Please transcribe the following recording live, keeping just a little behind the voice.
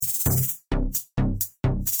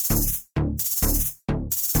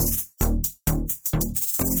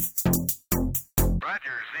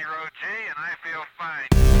Five,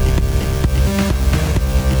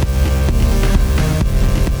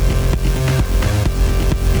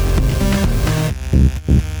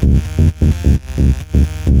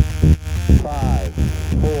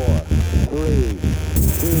 four, three,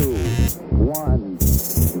 two, one,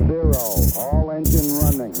 zero. All engine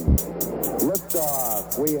running.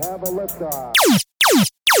 Liftoff. We have a liftoff.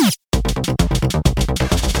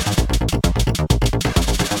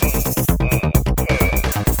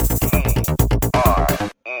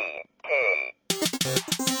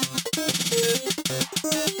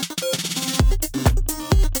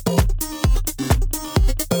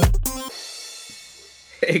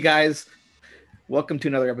 Hey guys, welcome to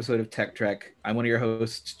another episode of Tech Trek. I'm one of your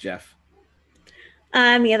hosts, Jeff.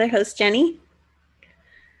 I'm the other host, Jenny.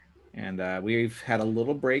 And we've had a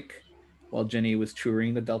little break while Jenny was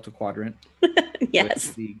touring the Delta Quadrant. Yes.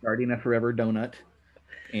 With the Guardian of Forever donut.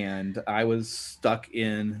 And I was stuck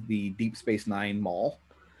in the Deep Space Nine mall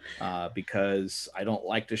because I don't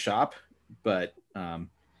like to shop, but I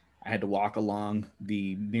had to walk along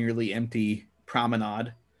the nearly empty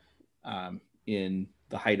promenade in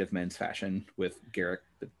the height of men's fashion with Garrick,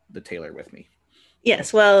 the tailor, with me.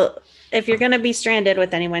 Yes. Well, if you're going to be stranded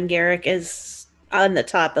with anyone, Garrick is on the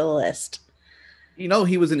top of the list. You know,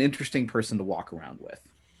 he was an interesting person to walk around with.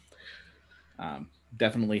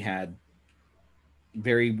 Definitely had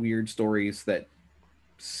very weird stories that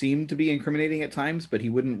seemed to be incriminating at times, but he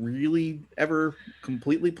wouldn't really ever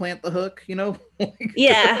completely plant the hook, you know?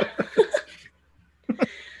 Yeah.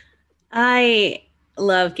 I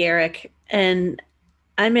love Garrick, and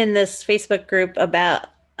I'm in this Facebook group about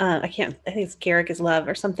I think it's Garrick is Love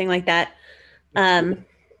or something like that. And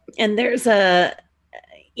there's I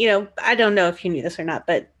don't know if you knew this or not,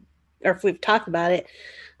 or if we've talked about it.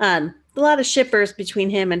 A lot of shippers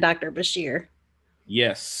between him and Dr. Bashir.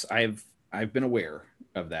 Yes, I've been aware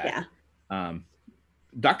of that. Yeah.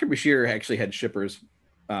 Dr. Bashir actually had shippers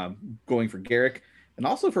going for Garrick and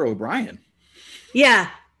also for O'Brien.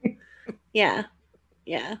 Yeah. Yeah.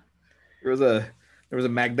 Yeah. There was a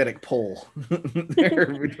magnetic pull there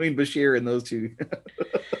between Bashir and those two.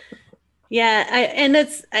 Yeah,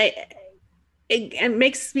 it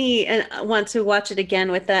makes me want to watch it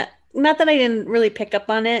again with that. Not that I didn't really pick up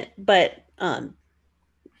on it, but kind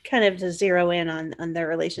of to zero in on their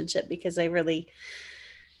relationship, because it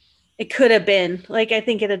could have been like, I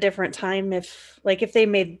think at a different time, if they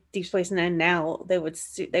made Deep Space Nine now, they would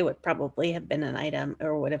probably have been an item,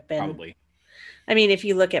 or would have been Probably. I mean, if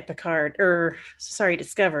you look at Discovery,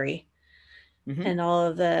 mm-hmm. and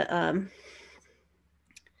all the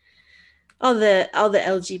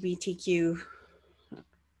LGBTQ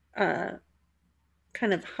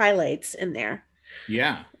kind of highlights in there.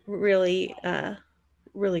 Yeah. Really,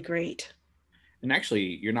 really great. And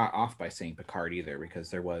actually, you're not off by saying Picard either, because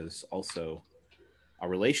there was also a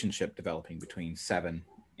relationship developing between Seven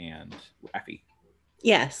and Raffi.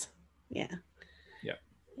 Yes. Yeah. Yeah.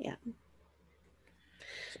 Yeah.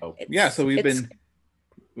 So we've been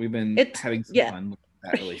having some fun with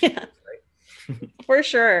that relationship, right? For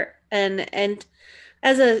sure. And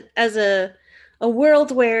as a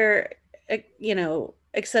world where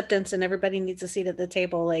acceptance and everybody needs a seat at the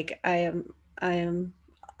table, like I am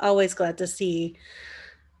always glad to see,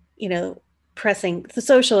 pressing the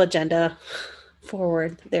social agenda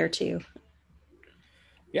forward there too.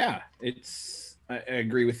 Yeah, I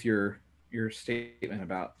agree with your statement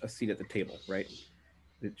about a seat at the table, right?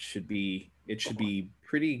 It should be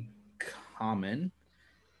pretty common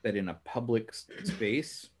that in a public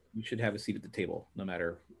space you should have a seat at the table, no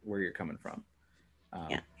matter where you're coming from.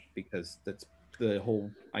 Because that's the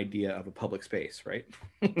whole idea of a public space, right?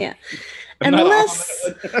 Yeah.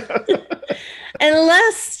 Unless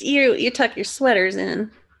you tuck your sweaters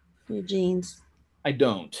in your jeans. I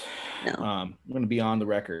don't. No. I'm going to be on the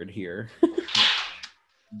record here.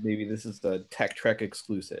 Maybe this is the Tech Trek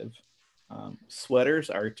exclusive. Sweaters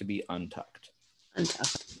are to be untucked.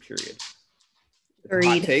 Untucked. Period. Agreed.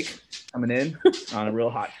 Hot take coming in on a real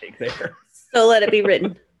hot take there. So let it be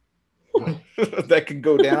written. That could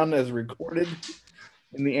go down as recorded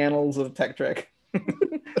in the annals of Tech Trek.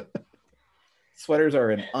 Sweaters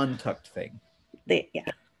are an untucked thing. Yeah.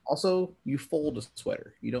 Also, you fold a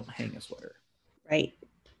sweater. You don't hang a sweater. Right.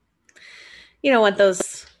 You don't want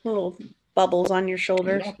those little bubbles on your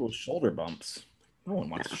shoulders. You don't want those shoulder bumps. No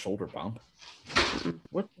one wants a shoulder bump.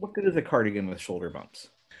 What good is a cardigan with shoulder bumps?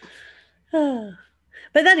 But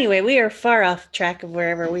anyway, we are far off track of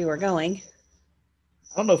wherever we were going.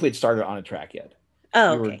 I don't know if we'd started on a track yet.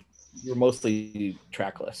 Oh, okay. We were mostly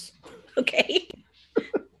trackless. Okay.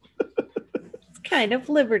 It's kind of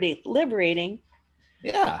liberating.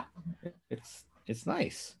 Yeah. It's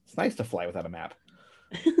nice. It's nice to fly without a map.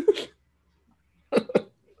 But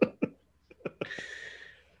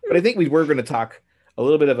I think we were going to talk a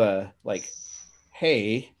little bit of a like,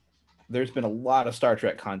 hey, there's been a lot of Star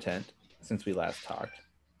Trek content since we last talked.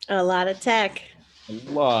 A lot of tech. A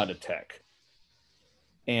lot of tech.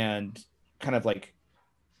 And kind of like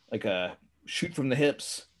a shoot from the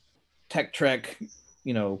hips, tech trek,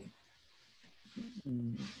 you know,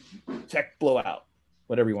 tech blowout,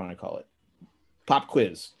 whatever you want to call it. Pop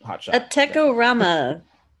quiz, hot shot. A Tech-O-Rama,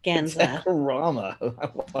 Ganza. Tech-O-Rama. I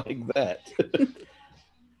like that.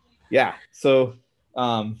 Yeah. So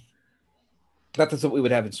that's what we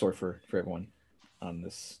would have in store for everyone on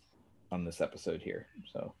this episode here.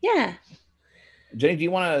 So yeah. Jenny, do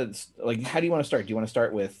you want to like how do you want to start? Do you want to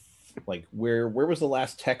start with like where was the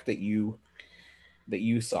last tech that you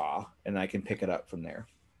saw, and I can pick it up from there?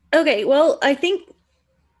 Okay, well, I think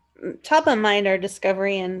top of mind are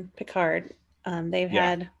Discovery and Picard. They've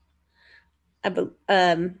had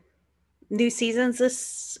new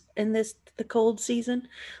seasons the cold season,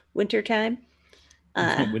 wintertime.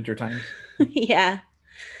 Wintertime. Yeah.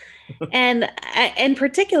 And in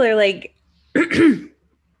particular, like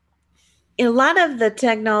a lot of the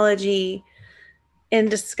technology in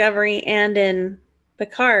Discovery and in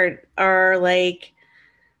Picard are like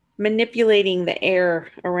manipulating the air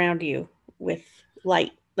around you with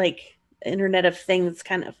light, like Internet of Things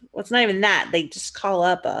kind of. Well, it's not even that. They just call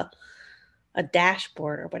up a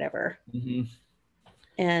dashboard or whatever. Mm-hmm.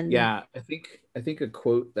 And yeah, I think a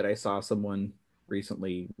quote that I saw someone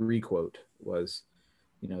recently requote was,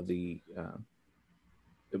 you know, the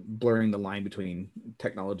blurring the line between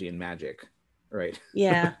technology and magic, right?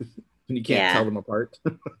 Yeah. And you can't tell them apart.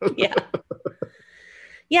 Yeah.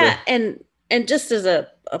 Yeah. So, and just as a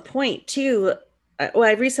point too,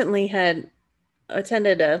 I recently had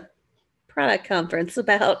attended a product conference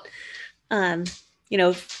about,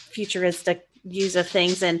 futuristic use of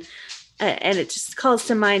things. And it just calls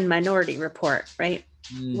to mind Minority Report, right?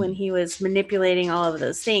 When he was manipulating all of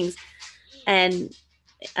those things. And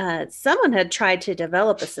someone had tried to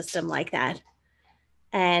develop a system like that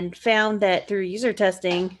and found that through user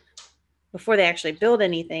testing, before they actually build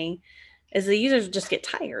anything, is the users just get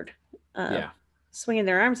tired swinging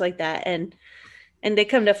their arms like that. And they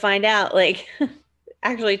come to find out, like,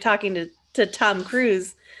 actually talking to Tom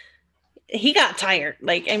Cruise, he got tired.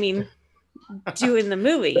 Like, I mean, doing the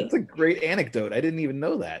movie. That's a great anecdote. I didn't even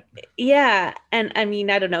know that. Yeah. And I mean,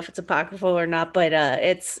 I don't know if it's apocryphal or not, but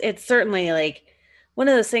it's certainly like one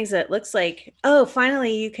of those things that looks like, oh,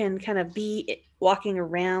 finally you can kind of be walking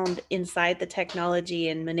around inside the technology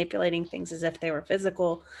and manipulating things as if they were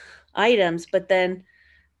physical items. But then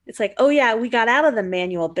it's like, oh yeah, we got out of the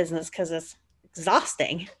manual business because it's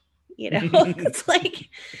exhausting. You know, it's like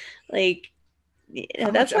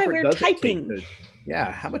that's why we're typing.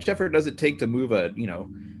 How much effort does it take to move a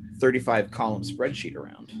 35 column spreadsheet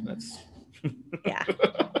around? That's yeah.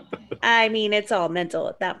 I mean, it's all mental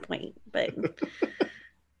at that point, but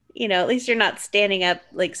at least you're not standing up,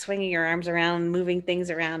 like swinging your arms around, moving things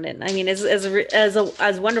around. And I mean,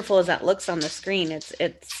 as wonderful as that looks on the screen, it's.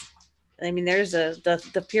 I mean, there's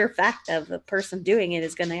the pure fact of the person doing it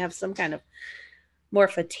is going to have some kind of more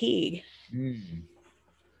fatigue.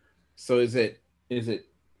 So is it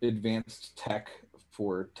advanced tech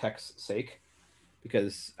for tech's sake?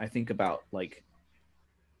 Because I think about like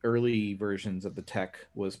early versions of the tech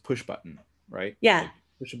was push button, right? Yeah. Like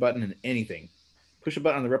push a button and anything. Push a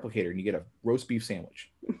button on the replicator and you get a roast beef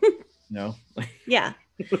sandwich. No? Yeah.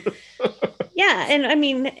 Yeah. And I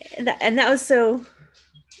mean, that was so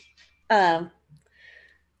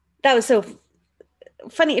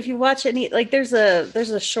funny. If you watch any, like there's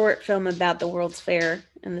a short film about the World's Fair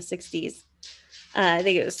in the 60s. I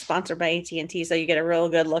think it was sponsored by AT&T, so you get a real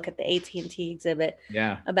good look at the AT&T exhibit.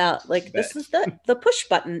 Yeah. About like this is the push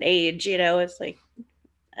button age. It's like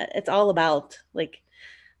it's all about like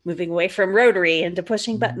moving away from rotary into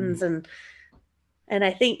pushing buttons, and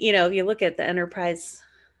I think if you look at the Enterprise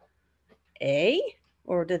A,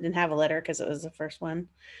 or didn't have a letter because it was the first one.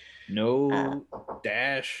 No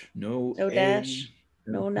dash, no dash,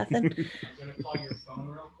 no nothing. I'm gonna call your phone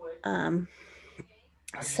real quick.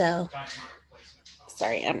 So.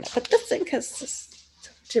 Sorry, I'm gonna put this in because there's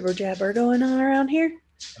jibber jabber going on around here.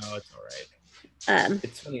 Oh, it's all right.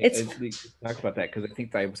 It's funny. We talked about that because I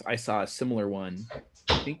think I saw a similar one.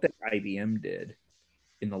 I think that IBM did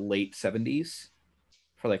in the late 70s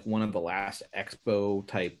for like one of the last expo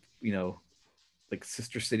type, like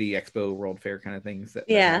Sister City Expo World Fair kind of things that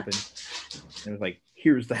happened. And it was like,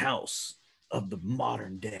 here's the house of the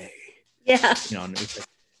modern day. Yeah. And, it was like,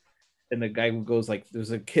 and the guy goes like, there's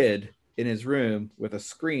a kid in his room with a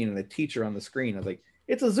screen and a teacher on the screen. I was like,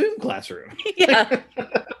 It's a Zoom classroom. Yeah.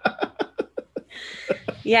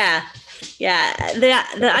 Yeah. Yeah.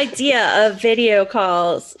 The idea of video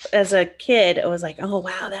calls as a kid, it was like, oh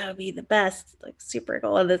wow, that would be the best. Like super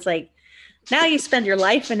cool. And it's like now you spend your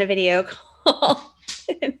life in a video call.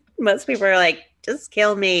 Most people are like, just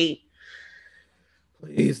kill me.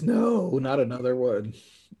 Please, no, not another one.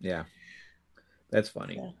 Yeah. That's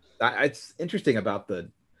funny. Yeah. It's interesting about the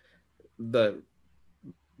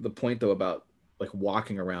point though about like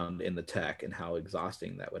walking around in the tech and how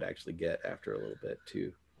exhausting that would actually get after a little bit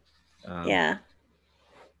too. Yeah.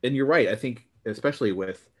 And you're right. I think especially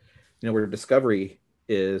with, where Discovery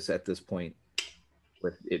is at this point,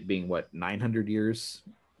 with it being what 900 years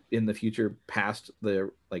in the future past the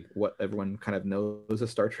like what everyone kind of knows of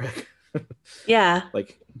Star Trek. Yeah.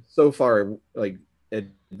 Like so far like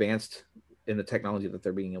advanced in the technology that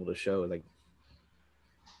they're being able to show, like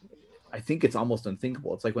I think it's almost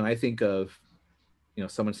unthinkable. It's like when I think of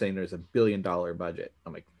someone saying there's $1 billion budget,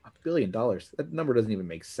 I'm like, $1 billion? That number doesn't even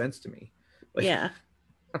make sense to me. Like, yeah,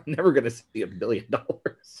 I'm never gonna see $1 billion.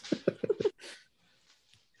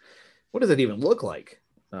 What does it even look like?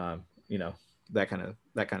 That kind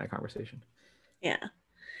of conversation. Yeah.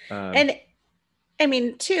 And I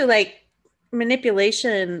mean too, like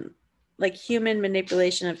manipulation, like human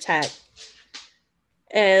manipulation of tech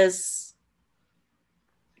is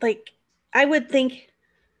like, I would think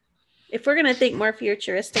if we're going to think more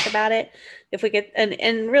futuristic about it, if we get,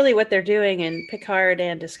 and really what they're doing in Picard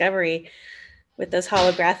and Discovery with those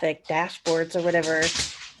holographic dashboards or whatever,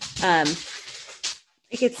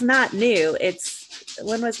 like it's not new. It's,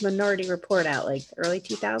 when was Minority Report out? Like early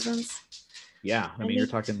 2000s? Yeah. I mean, you're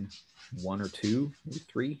talking 1 or 2, maybe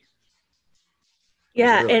 3.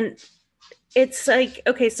 Yeah. And it's like,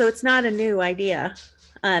 okay, so it's not a new idea.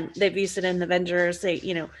 They've used it in the Avengers.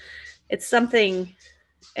 It's something,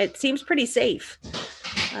 it seems pretty safe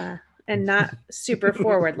and not super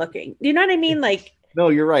forward looking. You know what I mean? Like, no,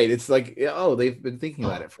 you're right. It's like, oh, they've been thinking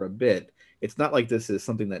about it for a bit. It's not like this is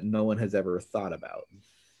something that no one has ever thought about.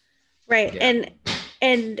 Right. Yeah.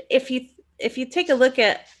 And if you take a look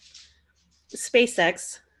at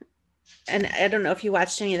SpaceX, and I don't know if you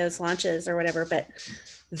watched any of those launches or whatever, but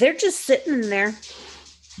they're just sitting in there.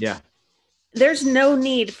 Yeah. There's no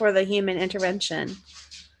need for the human intervention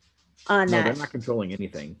on that. They're not controlling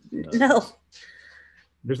anything. No.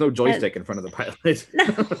 There's no joystick in front of the pilot. No.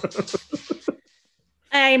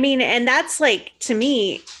 I mean, and that's like, to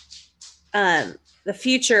me, the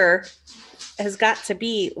future has got to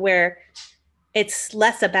be where it's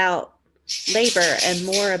less about labor and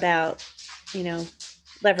more about,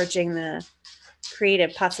 leveraging the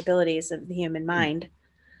creative possibilities of the human mind.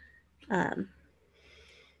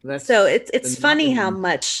 So it's funny how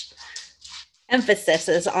much emphasis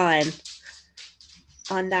is on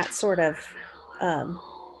that sort of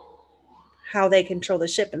how they control the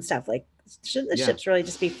ship and stuff. Like, shouldn't the ships really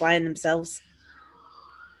just be flying themselves?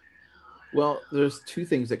 Well, there's 2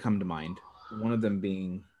 things that come to mind. One of them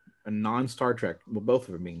being a non-Star Trek. Well, both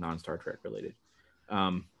of them being non-Star Trek related.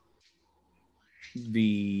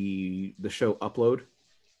 The show Upload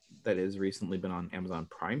that has recently been on Amazon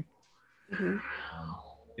Prime. Mm-hmm.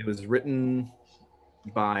 It was written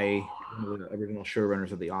by one of the original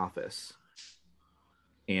showrunners of The Office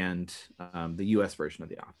and the US version of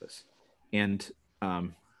The Office. And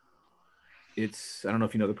it's, I don't know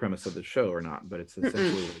if you know the premise of the show or not, but it's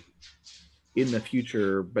essentially like in the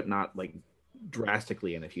future, but not like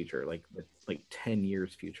drastically in the future, like 10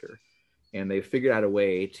 years future. And they figured out a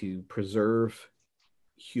way to preserve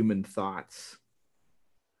human thoughts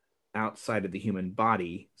outside of the human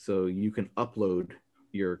body, so you can upload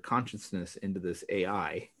your consciousness into this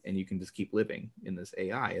AI and you can just keep living in this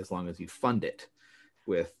AI as long as you fund it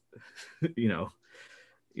with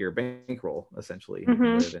your bankroll, essentially.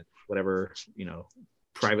 Mm-hmm. Whatever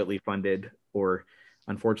privately funded, or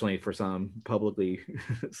unfortunately for some publicly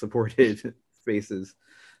supported spaces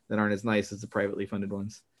that aren't as nice as the privately funded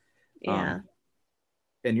ones.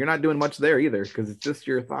 And you're not doing much there either, because it's just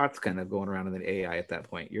your thoughts kind of going around in the AI at that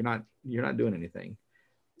point. You're not doing anything.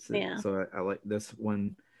 So I like this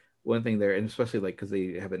one thing there, and especially like because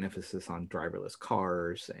they have an emphasis on driverless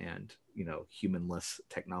cars and humanless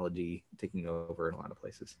technology taking over in a lot of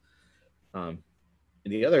places. And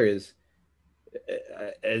the other is,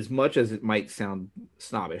 as much as it might sound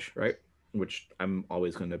snobbish, right? Which I'm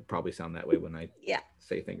always going to probably sound that way when I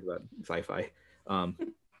say things about sci-fi.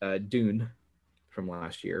 Dune from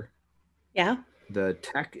last year. Yeah. The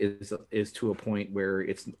tech is to a point where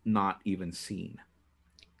it's not even seen.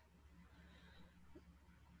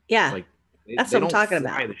 Yeah. Like that's what I'm talking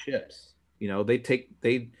about. The ships.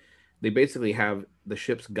 They basically have the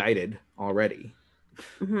ships guided already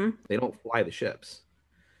Mm-hmm. They don't fly the ships.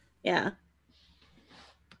 Yeah.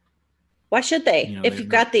 Why should they? You know, If you've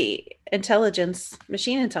got the intelligence,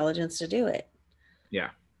 machine intelligence to do it.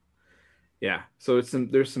 Yeah. Yeah. So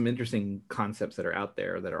there's some interesting concepts that are out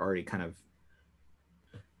there that are already kind of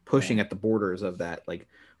pushing at the borders of that. Like,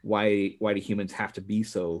 why do humans have to be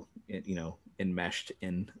so, you know, enmeshed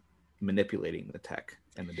in manipulating the tech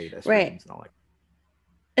and the data streams and all that?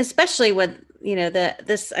 Especially with, you know,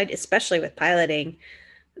 especially with piloting,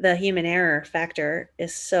 the human error factor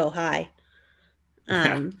is so high.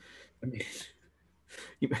 I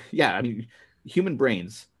mean, human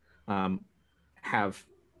brains have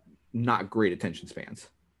not great attention spans.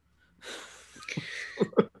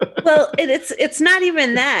 Well, it's not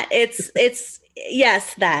even that. It's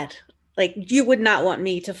yes, that. Like, you would not want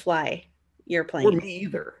me to fly your plane. Or me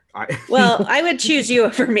either. Well, I would choose you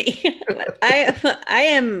over me. I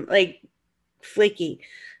am like flaky.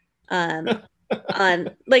 On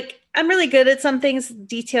like, I'm really good at some things,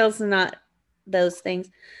 details, not those things.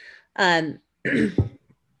 But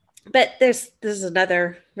there's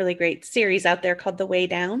another really great series out there called The Way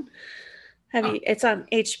Down. It's on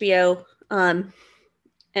HBO.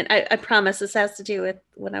 And I promise this has to do with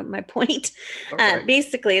my point. Okay.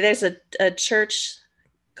 Basically, there's a church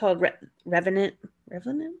called Revenant.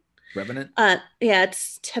 Yeah,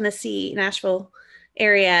 it's Tennessee, Nashville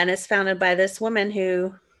area, and it's founded by this woman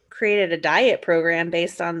who created a diet program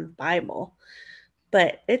based on the Bible.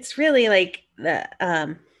 But it's really like the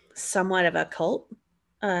somewhat of a cult.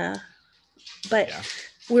 We're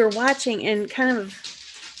watching, and kind of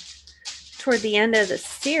toward the end of the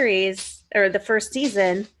series, or the first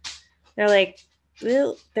season, they're like,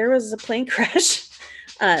 well, there was a plane crash,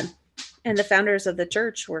 and the founders of the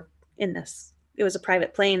church were in this. It was a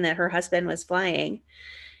private plane that her husband was flying,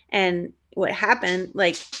 and what happened,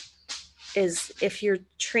 like, is if you're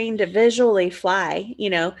trained to visually fly, you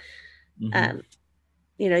know,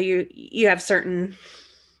 you have certain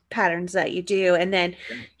patterns that you do, and then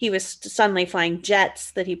he was suddenly flying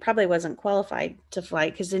jets that he probably wasn't qualified to fly,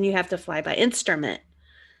 because then you have to fly by instrument.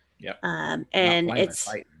 Yep. And it's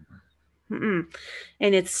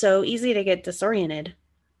so easy to get disoriented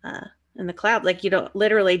in the cloud. Like, you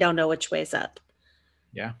literally don't know which way's up.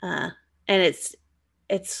 Yeah. And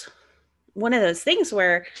it's one of those things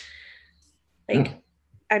where, like,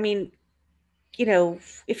 I mean, you know,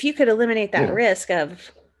 if you could eliminate that risk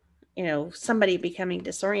of, you know, somebody becoming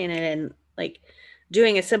disoriented and like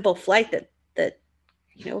doing a simple flight that,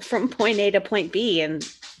 you know, from point A to point B, and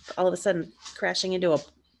all of a sudden crashing into a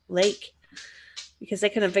lake because they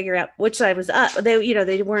couldn't figure out which side was up.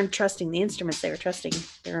 They weren't trusting the instruments. They were trusting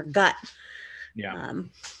their gut. Yeah.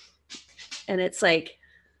 And it's like,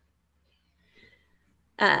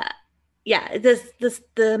 the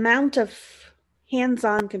amount of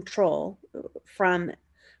hands-on control from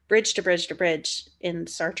bridge to bridge to bridge in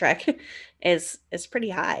Star Trek is pretty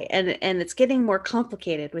high, and it's getting more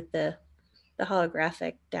complicated with the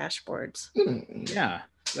holographic dashboards. Yeah,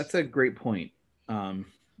 that's a great point.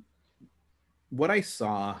 What I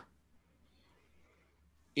saw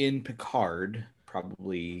in Picard,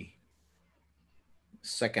 probably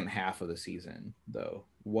second half of the season, though,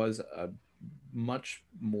 was a much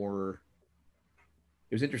more.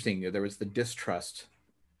 It was interesting. There was the distrust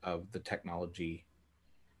of the technology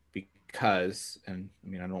because, and I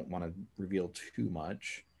mean, I don't want to reveal too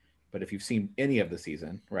much, but if you've seen any of the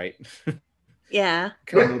season, right? Yeah.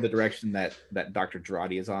 Kind of know the direction that Dr.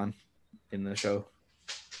 Girardi is on in the show.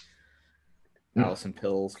 Alison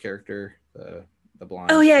Pill's character, the blonde.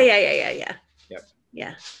 Oh yeah. Yep.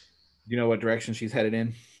 Yeah. Do you know what direction she's headed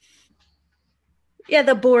in? Yeah,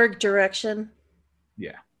 the Borg direction.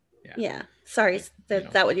 Yeah. Sorry, is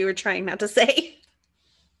that what you were trying not to say?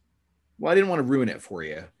 Well, I didn't want to ruin it for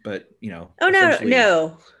you, but you know. Oh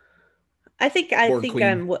no. I think Queen.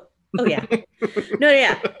 I'm. Oh yeah. No,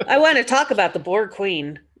 yeah. I want to talk about the Borg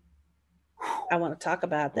Queen. I want to talk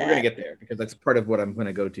about that. We're gonna get there because that's part of what I'm going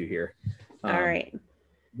to go to here. All right.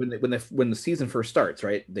 When the season first starts,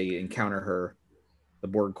 right? They encounter her, the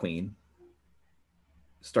Borg Queen,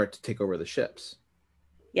 start to take over the ships.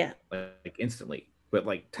 Yeah. Like instantly, but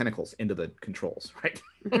like tentacles into the controls, right?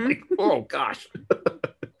 Like, oh gosh.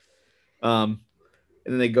 And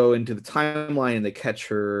then they go into the timeline and they catch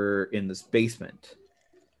her in this basement,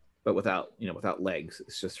 but without legs.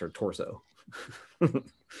 It's just her torso.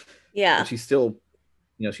 Yeah. But she's still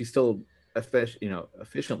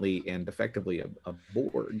efficiently and effectively a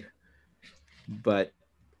Borg, but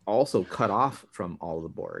also cut off from all the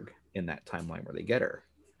Borg in that timeline where they get her,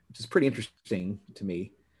 which is pretty interesting to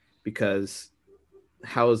me, because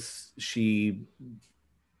how is she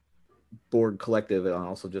Borg collective and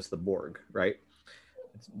also just the Borg, right?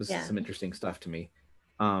 This Yeah. is some interesting stuff to me.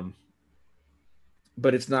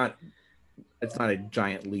 But it's not a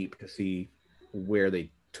giant leap to see where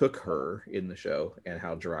they took her in the show and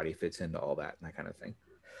how Jurati fits into all that and that kind of thing.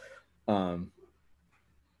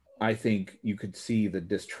 I think you could see the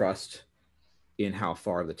distrust in how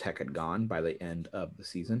far the tech had gone by the end of the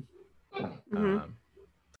season. Mhm.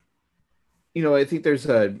 I think there's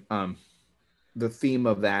the theme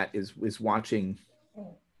of that is watching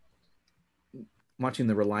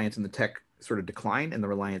the reliance in the tech sort of decline and the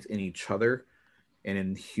reliance in each other and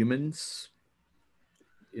in humans,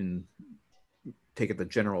 in take it the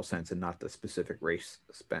general sense and not the specific race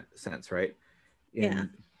sense, right? Yeah.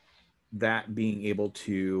 That being able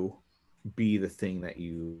to be the thing that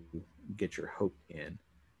you get your hope in,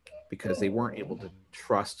 because they weren't able to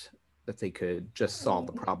trust that they could just solve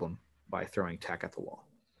the problem by throwing tech at the wall.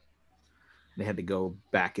 They had to go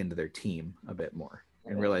back into their team a bit more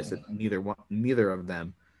and realize that neither of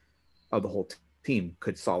them, of the whole team,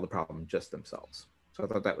 could solve the problem just themselves. So I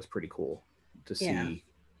thought that was pretty cool to see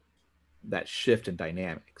that shift in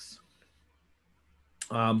dynamics.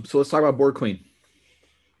 So let's talk about Borg Queen.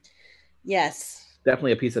 Yes.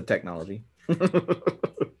 Definitely a piece of technology.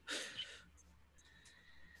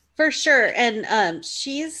 For sure. And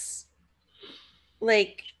she's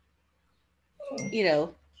like,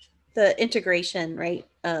 the integration, right,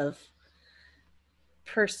 of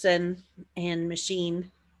person and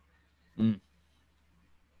machine.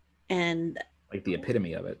 And like the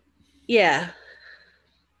epitome of it. Yeah.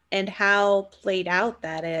 And how played out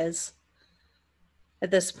that is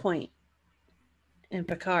at this point in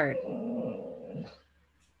Picard.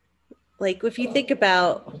 Like, if you think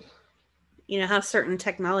about, how certain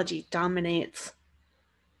technology dominates,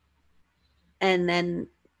 and then,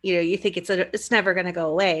 you think it's never going to go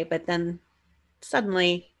away, but then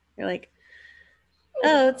suddenly you're like,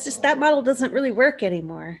 oh, it's just that model doesn't really work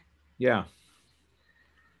anymore. Yeah.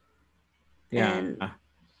 And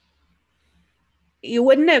you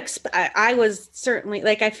wouldn't expect. I was certainly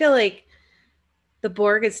like, I feel like the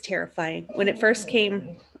Borg is terrifying. When it first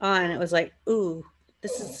came on, it was like, ooh,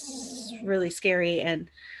 this is really scary. And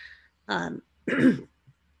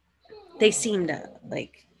they seemed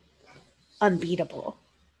like unbeatable.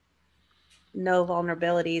 No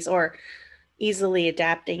vulnerabilities, or easily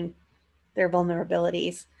adapting their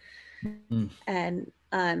vulnerabilities. And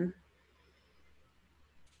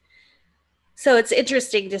so it's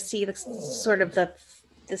interesting to see this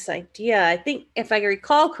idea. I think, if I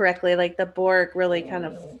recall correctly, like the Borg really kind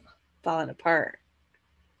of fallen apart.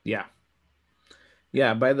 Yeah.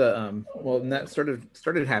 By the and that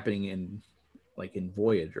started happening in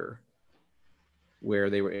Voyager,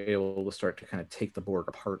 where they were able to start to kind of take the Borg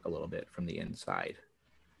apart a little bit from the inside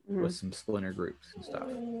with some splinter groups and stuff.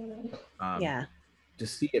 To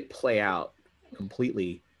see it play out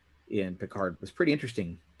completely in Picard was pretty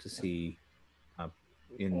interesting to see.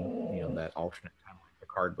 In that alternate timeline,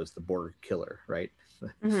 Picard was the Borg killer, right?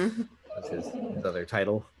 That's his other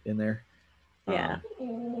title in there.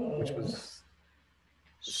 Which was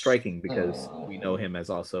striking, because we know him as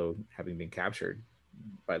also having been captured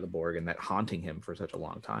by the Borg, and that haunting him for such a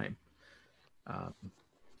long time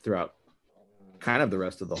throughout kind of the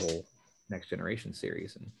rest of the whole Next Generation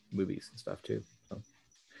series and movies and stuff too. So.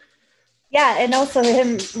 Yeah, and also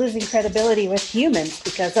him losing credibility with humans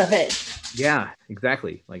because of it. Yeah,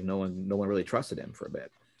 exactly. Like no one really trusted him for a bit.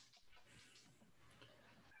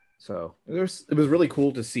 So it was really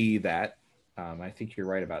cool to see that. I think you're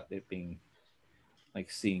right about it being like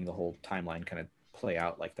seeing the whole timeline kind of play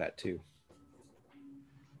out like that too.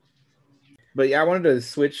 But yeah, I wanted to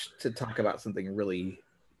switch to talk about something really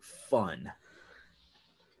fun.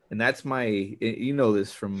 And that's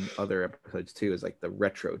this from other episodes too, is like the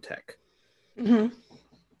retro tech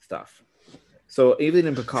stuff. So even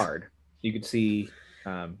in Picard, you could see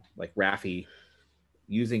like Raffi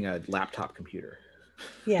using a laptop computer.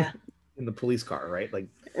 Yeah. In the police car, right? Like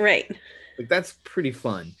that's pretty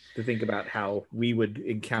fun to think about how we would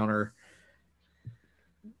encounter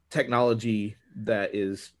technology that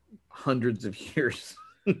is hundreds of years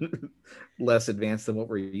less advanced than what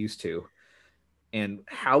we're used to, and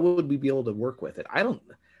how would we be able to work with it?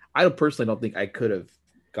 I personally don't think I could have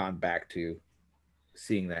gone back to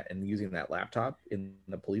seeing that and using that laptop in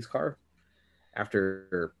the police car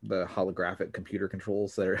after the holographic computer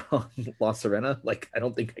controls that are on La Sirena. Like, I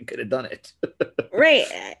don't think I could have done it. Right.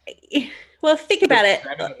 Well, think about it.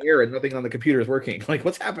 Here and nothing on the computer is working. Like,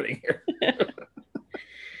 what's happening here?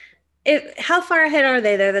 How far ahead are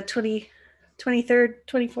they? They're the 23rd,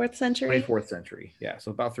 24th century? 24th century. Yeah.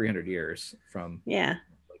 So about 300 years from like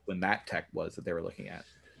when that tech was that they were looking at.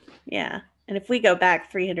 Yeah. And if we go back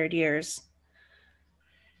 300 years,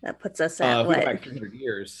 That puts us If at we go what? back 300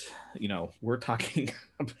 years, we're talking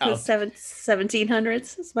The about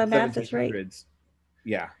 1700s. Is my math is right. 1700s.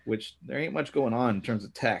 Yeah, which there ain't much going on in terms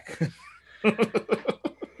of tech.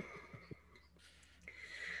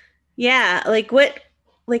 Yeah, like what?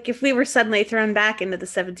 Like if we were suddenly thrown back into the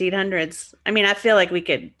 1700s, I mean, I feel like we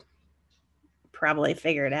could probably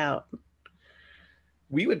figure it out.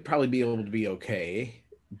 We would probably be able to be okay,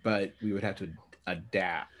 but we would have to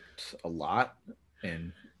adapt a lot,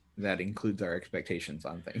 and that includes our expectations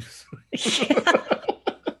on things.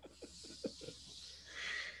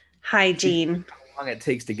 Hygiene. How long it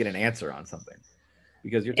takes to get an answer on something,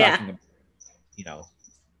 because you're talking about,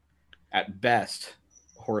 at best,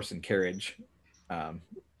 horse and carriage,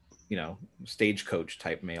 stagecoach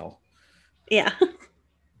type mail. Yeah.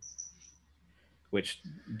 Which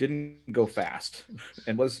didn't go fast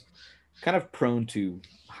and was kind of prone to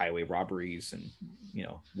highway robberies and,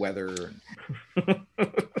 weather.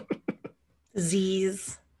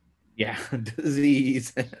 Disease. Yeah,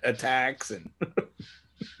 disease, attacks, and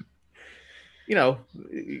Yeah.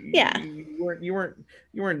 You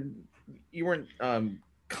weren't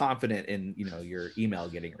confident in your email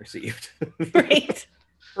getting received. Right.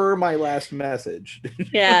 Per my last message.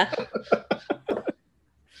 Yeah.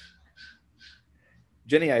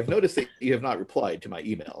 Jenny, I've noticed that you have not replied to my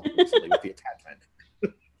email recently with the attachment.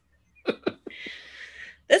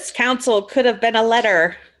 This council could have been a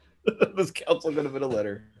letter. This council could have been a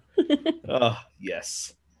letter. Oh,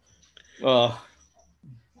 yes. Oh,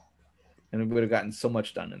 and we would have gotten so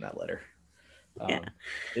much done in that letter. Yeah.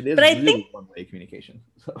 It is but I really think, one-way communication.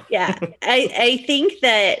 So. Yeah. I think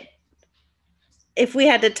that if we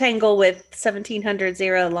had to tangle with 1700s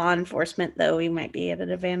era law enforcement, though, we might be at an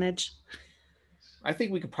advantage. I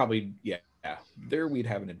think we could probably, there we'd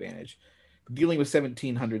have an advantage. Dealing with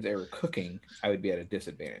 1700s era cooking, I would be at a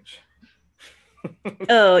disadvantage.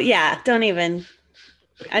 Oh, yeah. Don't even.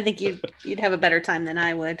 I think you'd have a better time than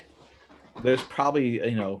I would. There's probably,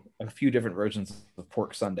 a few different versions of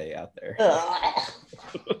pork sundae out there.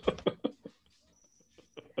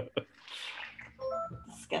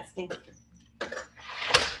 Disgusting.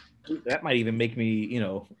 That might even make me,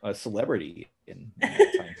 a celebrity in that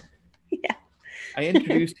time. Yeah. I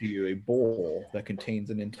introduced to you a bowl that contains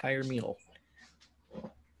an entire meal.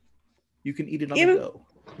 You can eat it on the go.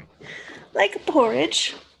 Like a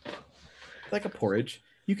porridge. Like a porridge.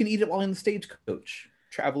 You can eat it while in the stagecoach,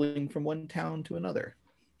 traveling from one town to another.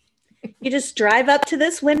 You just drive up to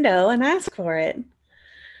this window and ask for it.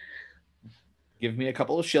 Give me a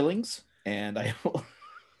couple of shillings, and I will...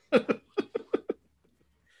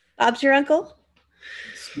 Bob's your uncle?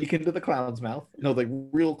 Speak into the clown's mouth. No, the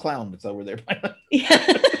real clown that's over there.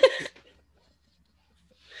 Yeah.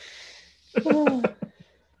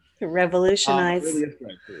 Revolutionize.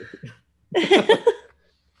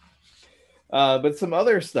 But some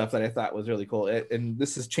other stuff that I thought was really cool, and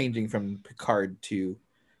this is changing from Picard to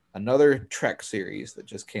another Trek series that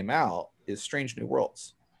just came out, is Strange New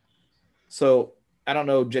Worlds. So I don't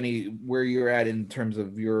know, Jenny, where you're at in terms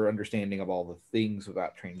of your understanding of all the things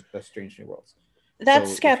about Strange New Worlds.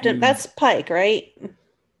 That's that's Pike, right?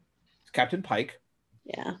 It's Captain Pike.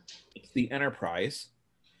 Yeah. It's the Enterprise.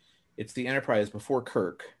 It's the Enterprise before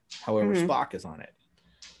Kirk. However, Spock is on it.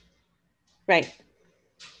 Right.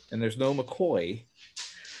 And there's no McCoy,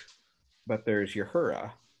 but there's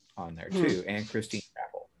Uhura on there too, and Christine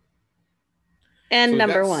Chapel. And so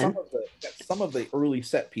number one. Some of the early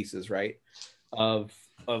set pieces, right, of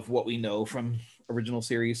what we know from original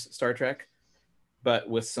series Star Trek, but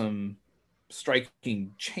with some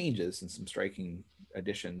striking changes and some striking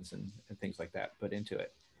additions and things like that put into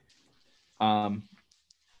it.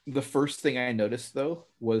 The first thing I noticed, though,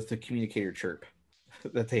 was the communicator chirp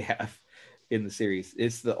that they have in the series.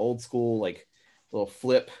 It's the old school, like, little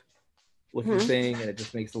flip looking thing, and it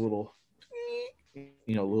just makes a little,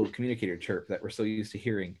 little communicator chirp that we're so used to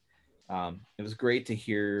hearing. It was great to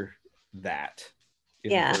hear that in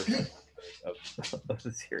the first of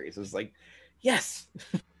the series. It was like, yes!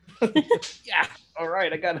 Yeah, all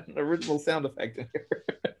right, I got an original sound effect in here.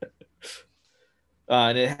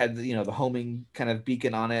 And it had, the homing kind of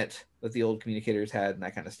beacon on it that the old communicators had and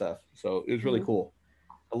that kind of stuff. So it was really cool.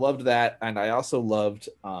 I loved that. And I also loved,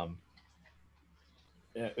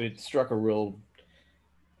 it struck a real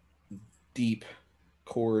deep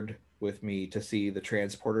chord with me to see the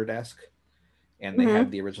transporter desk. And they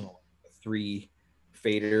had the original 3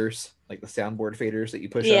 faders, like the soundboard faders that you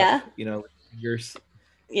push up, fingers.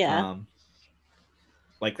 Yeah.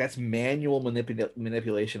 Like that's manual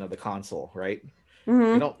manipulation of the console, right?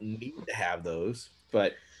 Mm-hmm. You don't need to have those,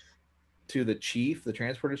 but to the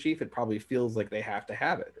transporter chief, it probably feels like they have to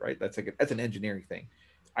have it, right? That's an engineering thing.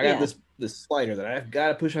 I got this slider that I've got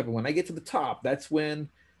to push up, and when I get to the top, that's when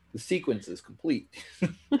the sequence is complete.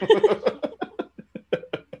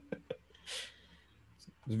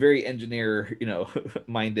 It's very engineer,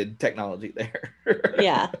 minded technology there.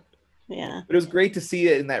 Yeah. But it was great to see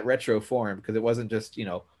it in that retro form, because it wasn't just,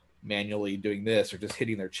 manually doing this or just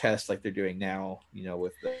hitting their chest like they're doing now,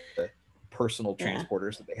 with the personal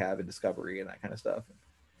transporters that they have in Discovery and that kind of stuff.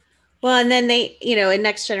 Well, and then they, in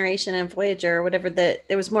Next Generation and Voyager or whatever, there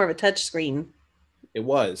was more of a touch screen. It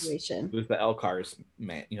was situation. It was the LCARS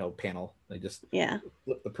panel. They just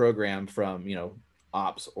flipped the program from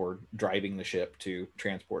ops or driving the ship to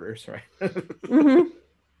transporters, right? Mm-hmm.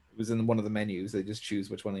 It was in one of the menus. They just choose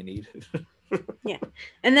which one they need. Yeah,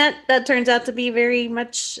 and that turns out to be very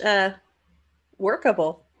much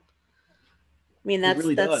workable. I mean, that's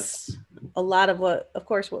really does. A lot of what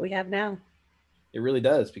we have now. It really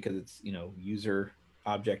does, because it's user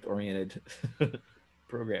object oriented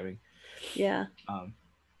programming. Yeah.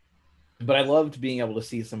 But I loved being able to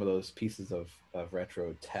see some of those pieces of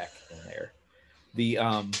retro tech in there. The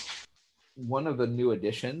one of the new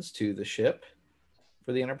additions to the ship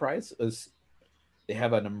for the Enterprise is they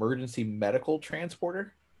have an emergency medical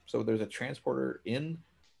transporter. So there's a transporter in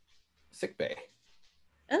sickbay.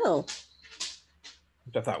 Oh.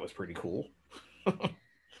 Which I thought was pretty cool.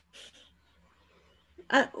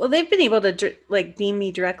 Well, they've been able to beam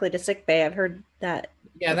me directly to sickbay. I've heard that.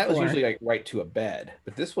 Yeah, that was usually right to a bed,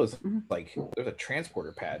 but this was there's a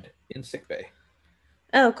transporter pad in sickbay.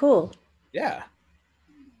 Oh, cool. Yeah,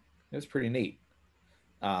 it was pretty neat.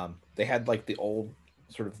 They had the old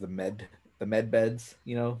sort of the med beds,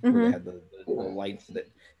 where they had the lights that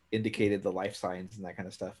indicated the life signs and that kind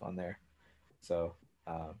of stuff on there. So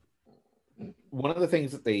one of the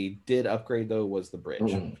things that they did upgrade though was the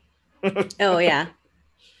bridge. Oh yeah.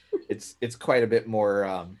 It's quite a bit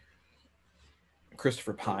more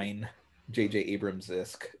Christopher Pine, J.J.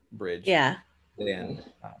 Abrams-esque bridge than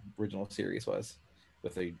original series was,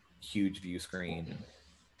 with a huge view screen. And,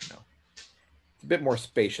 it's a bit more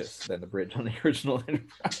spacious than the bridge on the original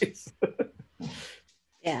Enterprise.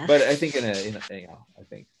 Yeah. But I think I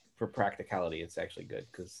think for practicality, it's actually good,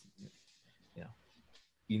 because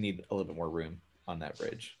you need a little bit more room on that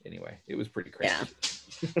bridge. Anyway, it was pretty crazy.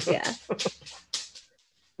 Yeah.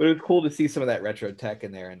 But it was cool to see some of that retro tech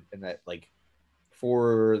in there, and that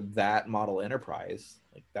for that model Enterprise,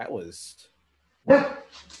 that was the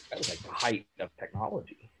height of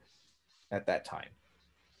technology at that time.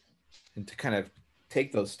 And to kind of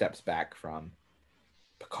take those steps back from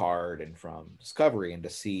Picard and from Discovery, and to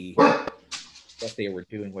see what they were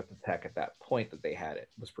doing with the tech at that point that they had, it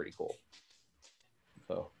was pretty cool.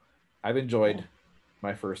 So I've enjoyed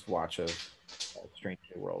my first watch of Strange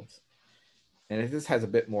New Worlds. And it just has a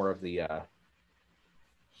bit more of the, I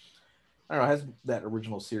don't know, it has that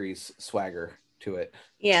original series swagger to it.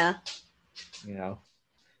 Yeah.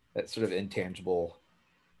 That sort of intangible,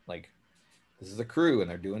 this is a crew and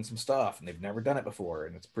they're doing some stuff and they've never done it before,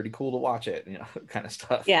 and it's pretty cool to watch it, kind of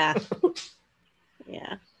stuff. Yeah.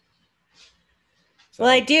 Yeah. So,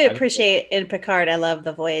 well, I do appreciate in Picard, I love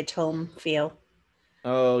the voyage home feel.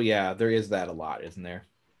 Oh yeah, there is that a lot, isn't there?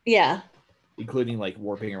 Yeah. Including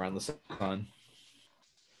warping around the sun.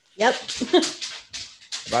 Yep.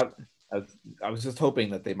 But I was just hoping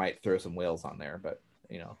that they might throw some whales on there, but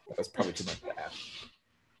that was probably too much to ask.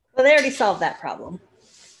 Well, they already solved that problem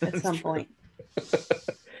at some point.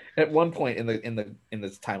 At one point in the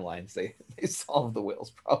timelines, they solved the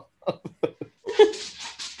whales problem.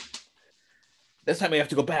 This time we have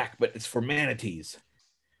to go back, but it's for manatees.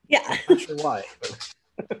 Yeah. I'm not sure why.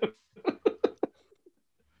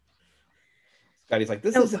 Scotty's like,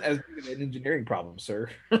 this isn't as big of an engineering problem, sir.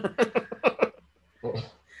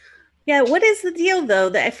 Yeah, what is the deal though?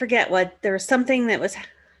 That I forget what there was something that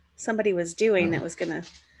somebody was doing that was gonna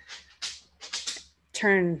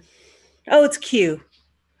turn. Oh, it's Q.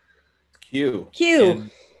 Q. Q.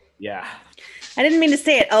 Yeah. I didn't mean to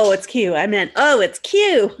say it. Oh, it's Q. I meant, oh, it's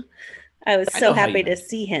Q. I was so happy to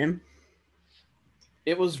see him.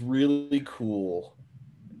 It was really cool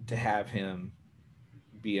to have him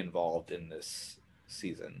be involved in this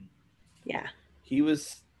season. Yeah.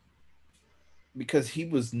 Because he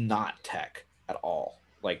was not tech at all.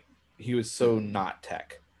 He was so not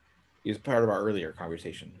tech. He was part of our earlier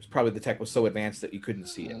conversation. It was probably the tech was so advanced that you couldn't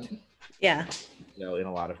see it. Yeah. In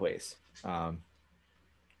a lot of ways.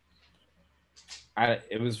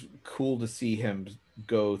 It was cool to see him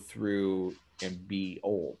go through and be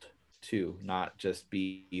old too, not just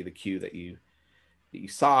be the Q that you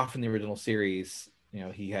saw from the original series.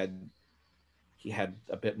 He had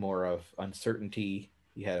a bit more of uncertainty.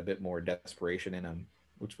 He had a bit more desperation in him,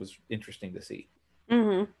 which was interesting to see.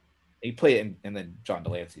 Mm-hmm. He played it, and then John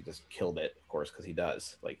Delancey just killed it, of course, because he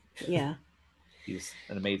does. Like, Yeah. he's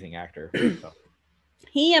an amazing actor. So.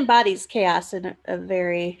 He embodies chaos in a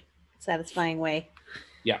very satisfying way.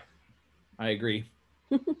 Yeah, I agree.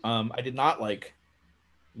 I did not like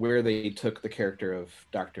where they took the character of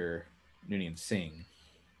Dr. Noonien Singh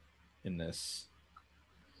in this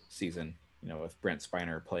season, with Brent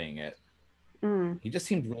Spiner playing it. He just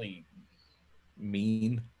seemed really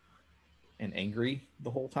mean and angry the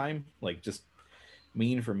whole time, like just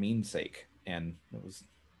mean for mean's sake. And it was,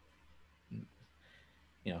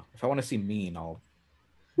 if I want to see mean, I'll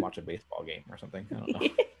watch a baseball game or something. I don't know.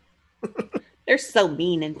 They're so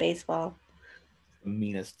mean in baseball. The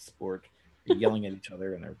meanest sport. They're yelling at each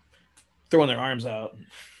other and they're throwing their arms out.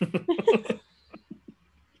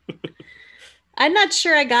 I'm not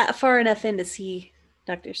sure I got far enough in to see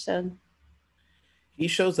Dr. Stone. He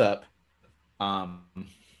shows up,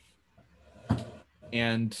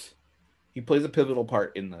 and he plays a pivotal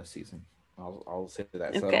part in the season. I'll say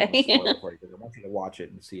that. So okay. I don't want to spoil it for you, because I want you to watch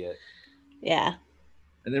it and see it. Yeah.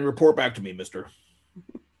 And then report back to me, mister.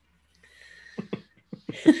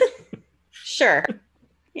 Sure.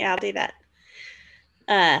 Yeah, I'll do that.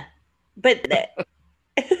 But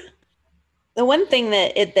the one thing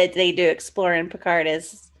that they do explore in Picard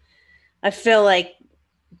is, I feel like,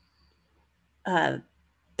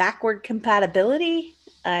 backward compatibility.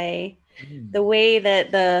 The way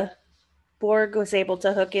that the Borg was able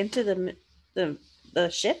to hook into the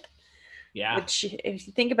ship. Yeah. Which, if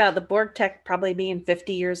you think about the Borg tech probably being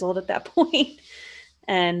 50 years old at that point,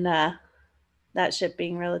 and that ship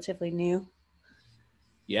being relatively new.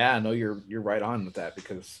 Yeah, no, you're right on with that,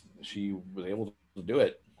 because she was able to do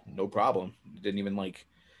it, no problem. It didn't even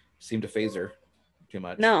seem to phase her too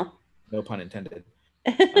much. No pun intended.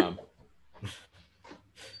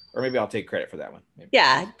 Or maybe I'll take credit for that one. Maybe.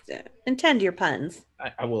 Yeah, intend your puns.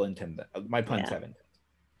 I will intend that. My puns have intent.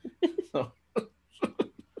 So,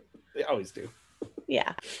 they always do.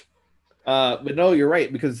 Yeah. But no, you're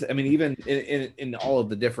right, because I mean, even in all of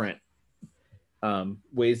the different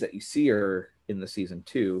ways that you see her in the season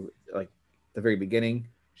 2, like the very beginning,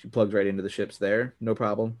 she plugs right into the ships there, no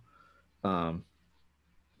problem.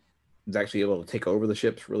 Is actually able to take over the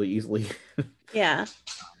ships really easily. Yeah.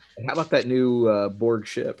 And how about that new Borg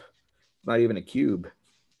ship? Not even a cube.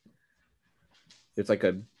 It's like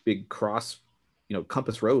a big cross,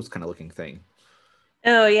 compass rose kind of looking thing.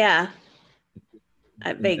 Oh yeah.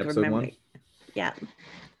 I In vague episode remember. 1? Yeah.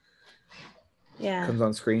 Yeah. Comes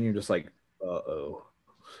on screen, you're just like, uh-oh.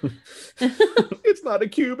 It's not a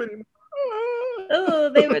cube anymore.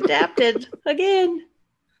 Oh, they've adapted again.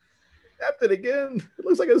 Adapted again. It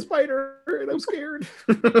looks like a spider, and I'm scared.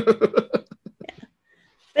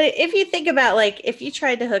 But if you think about, if you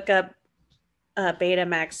tried to hook up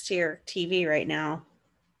Betamax to your TV right now,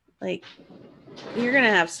 you're gonna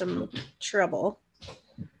have some trouble.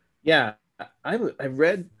 Yeah, I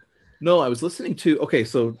read. No, I was listening to. Okay,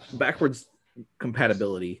 so backwards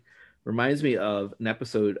compatibility reminds me of an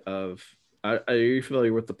episode of. Are you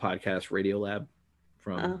familiar with the podcast Radiolab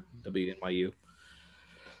from WNYU?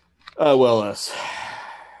 Well, us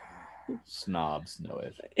snobs know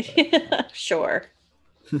it. Sure.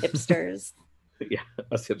 Hipsters. Yeah,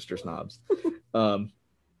 us hipster snobs.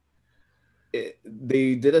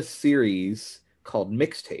 They did a series called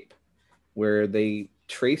Mixtape, where they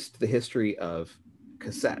traced the history of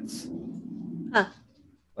cassettes. Huh.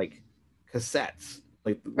 Like cassettes.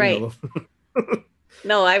 Right.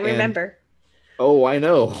 No, I remember. Oh, I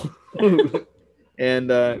know. And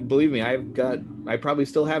believe me, I probably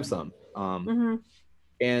still have some.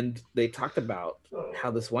 And they talked about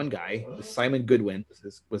how this one guy, Simon Goodwin,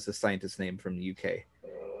 was the scientist's name from the UK,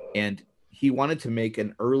 and he wanted to make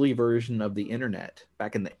an early version of the internet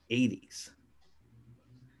back in the 80s.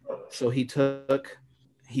 So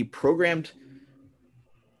he programmed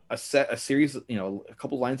a series, a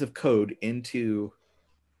couple lines of code into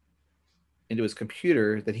his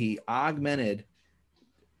computer that he augmented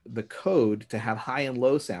the code to have high and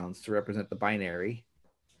low sounds to represent the binary,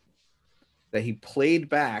 that he played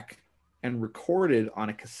back and recorded on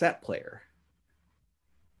a cassette player,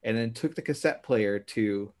 and then took the cassette player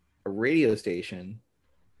to a radio station,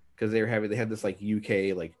 because they had this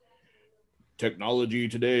UK technology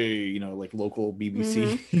today, local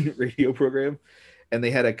BBC radio program, and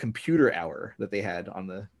they had a computer hour that they had on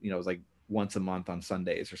the, it was once a month on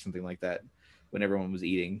Sundays or something like that, when everyone was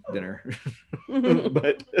eating dinner.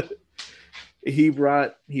 But he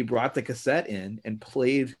brought the cassette in and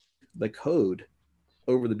played the code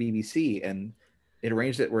over the BBC, and it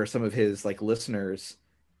arranged it where some of his listeners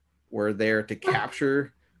were there to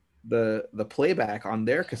capture the playback on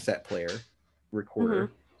their cassette player,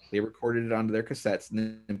 recorder. They recorded it onto their cassettes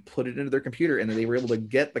and then put it into their computer, and then they were able to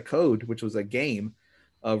get the code, which was a game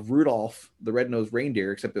of Rudolph the Red-Nosed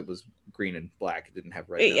Reindeer, except it was green and black. It didn't have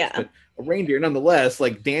red nose, but a reindeer nonetheless,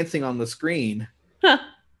 like dancing on the screen that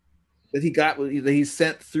he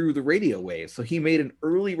sent through the radio waves. So he made an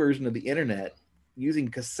early version of the internet using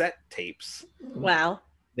cassette tapes. Wow.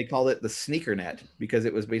 They called it the sneaker net because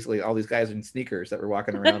it was basically all these guys in sneakers that were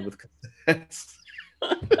walking around with cassettes.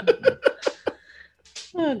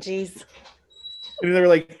 Oh, geez. And they were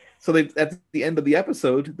like, so they at the end of the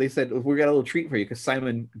episode, they said, we got a little treat for you because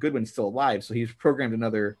Simon Goodwin's still alive. So he's programmed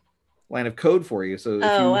another line of code for you. So if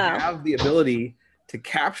you have the ability to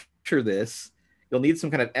capture this, you'll need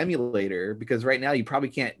some kind of emulator because right now you probably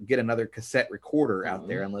can't get another cassette recorder out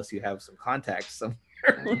there unless you have some contacts somewhere.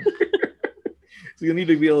 So you'll need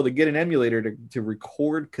to be able to get an emulator to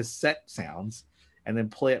record cassette sounds and then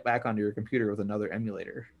play it back onto your computer with another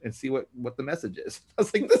emulator and see what the message is. I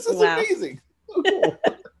was like, this is amazing. So cool.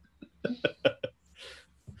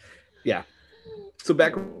 Yeah. So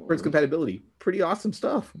backwards compatibility, pretty awesome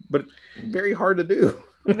stuff, but very hard to do.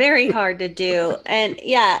 Very hard to do. And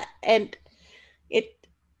and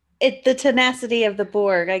it the tenacity of the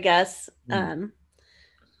Borg, I guess, and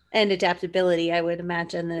adaptability, I would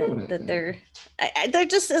imagine that there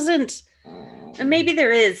just isn't, and maybe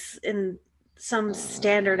there is in some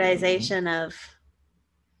standardization of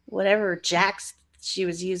whatever jacks she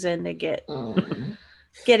was using to get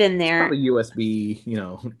in there. Probably USB,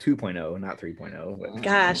 2.0, not 3.0. But...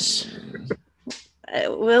 Gosh,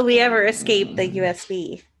 will we ever escape the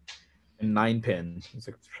USB? And 9-pin. It's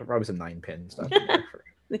like probably some 9-pin stuff. In there for...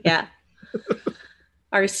 Yeah.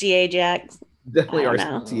 RCA jacks. Definitely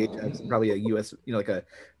RCA jacks. Probably a US, like a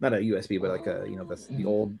not a USB, but like a the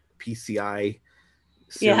old PCI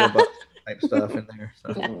serial bus type stuff in there.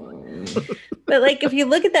 So. Yeah. But like if you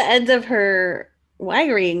look at the ends of her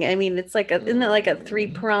wiring, I mean, it's like isn't it like a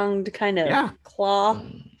 3-pronged kind of claw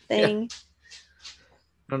thing? Yeah.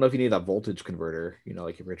 I don't know if you need that voltage converter,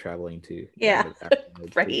 like if you're traveling to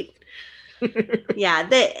right. Yeah,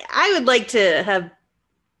 I would like to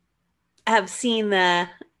have seen the,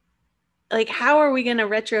 like, how are we going to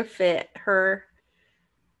retrofit her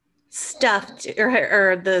stuff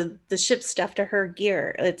or the ship stuff to her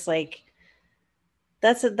gear? It's like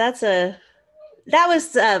that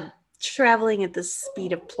was traveling at the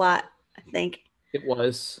speed of plot, I think. It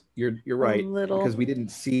was. You're right, because we didn't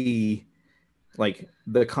see like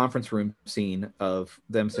the conference room scene of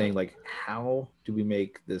them saying like, how do we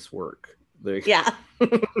make this work? Yeah.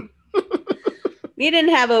 We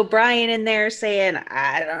didn't have O'Brien in there saying,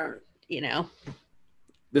 I don't,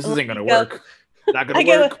 this isn't going to work. Not going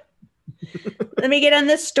to work. Let me get on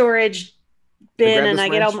this storage bin and I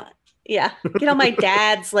get all my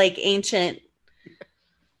dad's like ancient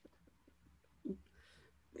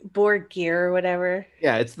board gear or whatever.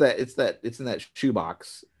 Yeah, it's in that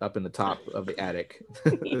shoebox up in the top of the attic.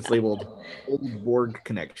 It's labeled old Borg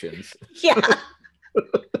connections. Yeah.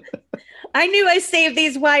 I knew I saved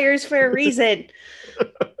these wires for a reason.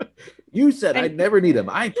 You said I'd never need them.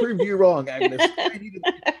 I proved you wrong, Agnes. I needed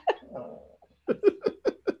them.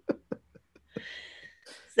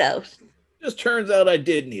 So just turns out I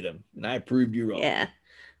did need them, and I proved you wrong. Yeah.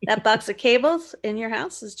 That box of cables in your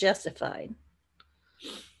house is justified.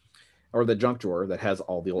 Or the junk drawer that has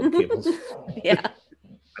all the old cables. Yeah.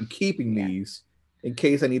 I'm keeping these in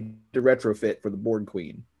case I need to retrofit for the Borg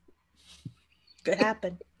Queen. Could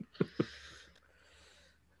happen.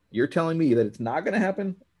 You're telling me that it's not going to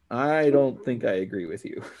happen? I don't think I agree with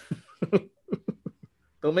you.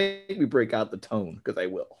 Don't make me break out the tone, because I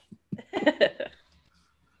will.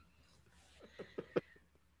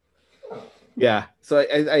 Yeah, so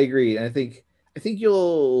I agree. And I think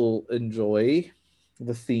you'll enjoy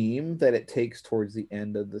the theme that it takes towards the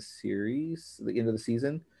end of the series, the end of the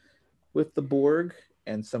season, with the Borg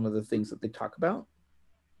and some of the things that they talk about.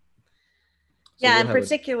 So I'm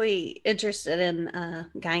particularly interested in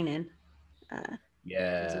Guinan.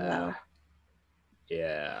 Yeah.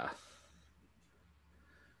 Well.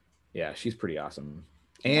 Yeah, she's pretty awesome.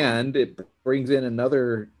 And it brings in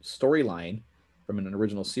another storyline from an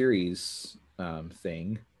original series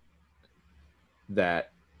thing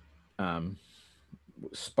that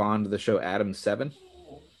spawned the show Adam 7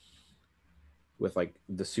 with like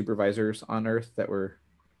the supervisors on Earth that were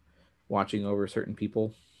watching over certain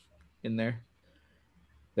people in there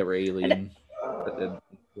that were alien, that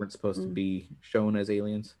weren't supposed to be shown as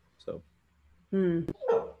aliens. So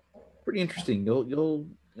pretty interesting.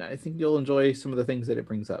 I think you'll enjoy some of the things that it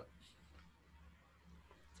brings up.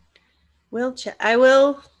 I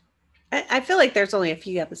will. I feel like there's only a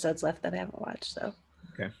few episodes left that I haven't watched, so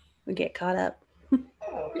okay, we get caught up.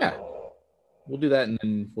 Yeah, we'll do that, and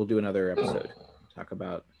then we'll do another episode. Talk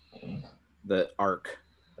about the arc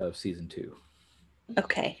of season 2.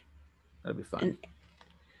 Okay. That'd be fun.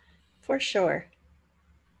 For sure.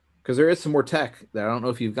 Because there is some more tech that I don't know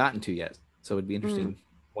if you've gotten to yet. So it'd be interesting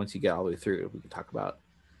once you get all the way through. We can talk about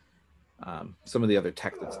some of the other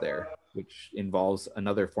tech that's there, which involves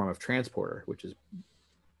another form of transporter, which is,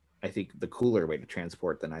 I think, the cooler way to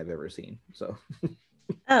transport than I've ever seen. So.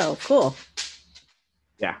 Oh, cool.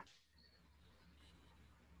 Yeah.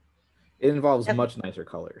 It involves much nicer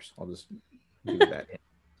colors. I'll just give you that hint.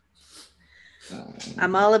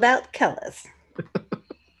 I'm all about colors.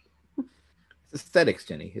 It's aesthetics,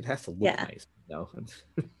 Jenny. It has to look nice. No,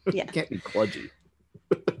 it can't be kludgy.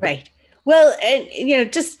 Right. Well,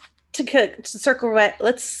 and just to circle back,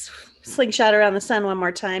 let's slingshot around the sun one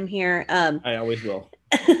more time here. I always will.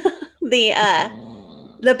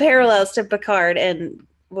 The parallels to Picard and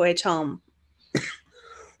Voyage Home,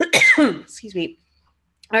 excuse me,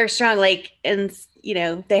 are strong. Like, and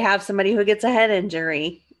they have somebody who gets a head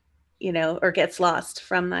injury, or gets lost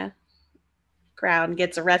from the ground,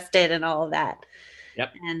 gets arrested, and all of that.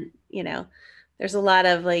 Yep. And there's a lot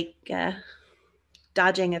of like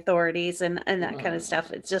dodging authorities and that kind of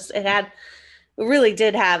stuff. It's just it really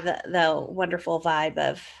did have the wonderful vibe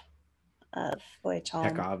of Voyage Home.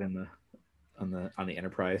 Chekhov on the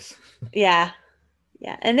Enterprise. Yeah,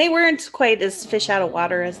 and they weren't quite as fish out of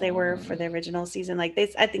water as they were for the original season. Like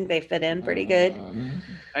I think they fit in pretty good.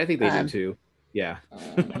 I think they did too. Yeah.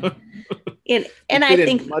 and I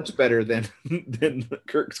think much better than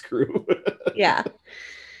Kirk's crew. Yeah.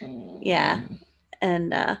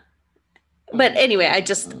 And but anyway,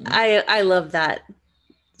 I love that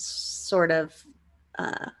sort of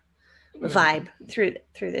vibe through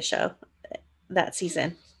the show that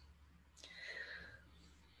season.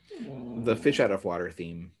 The fish out of water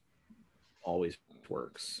theme always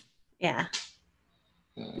works. Yeah.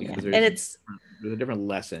 Because and there's a different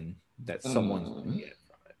lesson that someone's going to get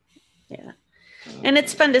from it. Yeah. And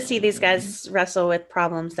it's fun to see these guys wrestle with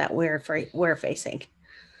problems that we're facing.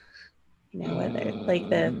 Whether like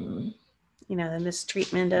the the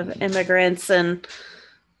mistreatment of immigrants and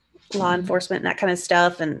law enforcement and that kind of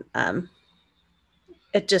stuff, and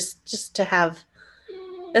it just to have,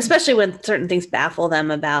 especially when certain things baffle them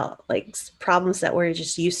about like problems that we're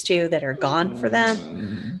just used to that are gone for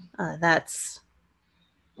them. That's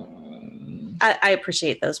I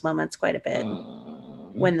appreciate those moments quite a bit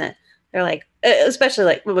when they're like, especially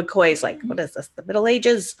like McCoy's like, what is this, the Middle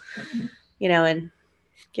Ages, and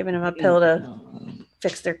giving them a pill to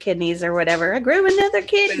fix their kidneys or whatever. I grew another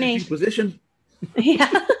kidney. Position.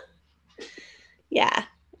 Yeah. Yeah.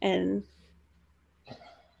 And,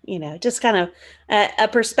 just kind of a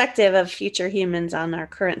perspective of future humans on our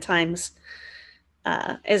current times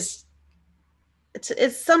it's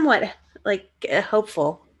somewhat like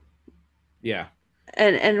hopeful. Yeah.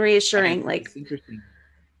 And reassuring. It's interesting.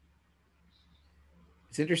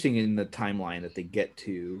 It's interesting in the timeline that they get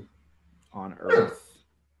to on Earth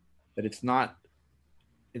that it's not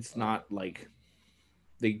like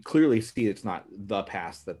they clearly see it's not the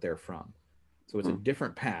past that they're from. So it's a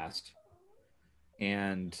different past,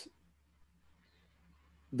 and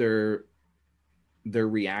they're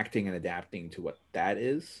reacting and adapting to what that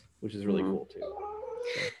is, which is really cool too. So.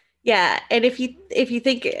 Yeah, and if you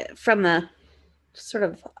think from the sort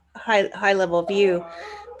of high level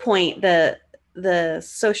viewpoint, the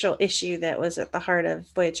social issue that was at the heart of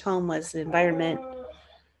Voyage Home was the environment,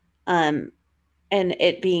 and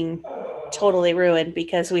it being totally ruined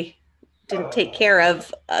because we didn't take care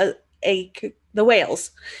of the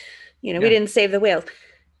whales. We didn't save the whales.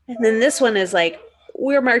 And then this one is like,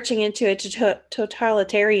 we're marching into a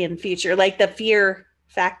totalitarian future. Like the fear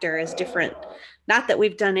factor is different. Not that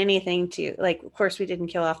we've done anything to, like, of course we didn't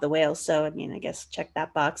kill off the whales. So, I mean, I guess check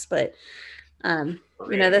that box, but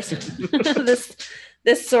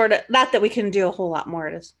this sort of, not that we can do a whole lot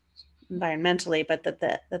more environmentally, but that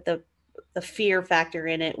the fear factor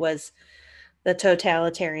in it was the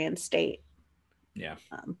totalitarian state. Yeah.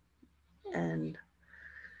 And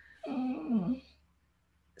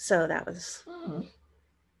so that was,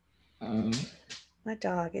 my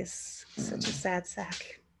dog is such a sad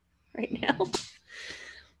sack right now.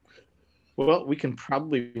 Well, we can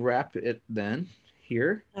probably wrap it then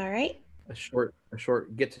here. All right. A short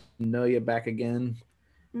get to know you back again.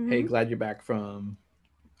 Mm-hmm. Hey, glad you're back from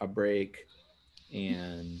a break,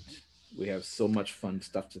 and we have so much fun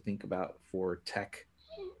stuff to think about for tech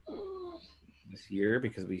this year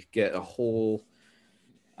because we get a whole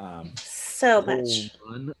much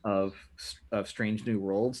run of Strange New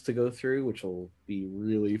Worlds to go through, which will be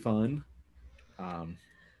really fun.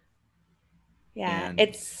 Yeah, and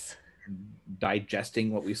it's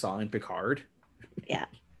digesting what we saw in Picard. yeah.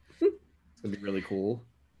 It's gonna be really cool.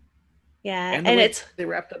 Yeah, And the and way it's they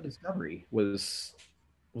wrapped up Discovery was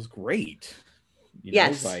great. You know,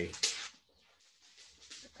 yes. by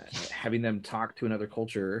having them talk to another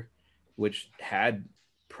culture, which had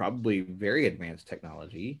probably very advanced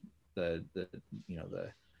technology, the you know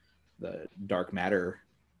the dark matter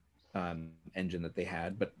engine that they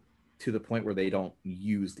had, but to the point where they don't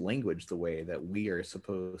use language the way that we are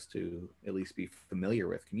supposed to at least be familiar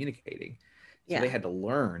with communicating. So Yeah. they had to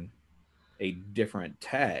learn a different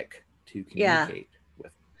tech to Yeah. communicate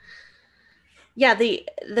with. Yeah, the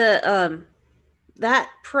that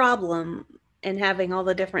problem and having all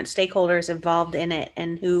the different stakeholders involved in it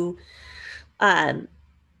and who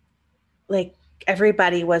like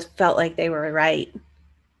everybody was felt like they were right.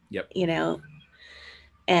 Yep. You know,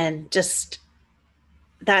 and just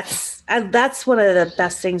that's one of the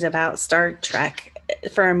best things about Star Trek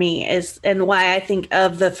for me is, and why I think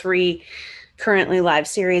of the 3 currently live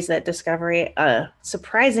series that Discovery,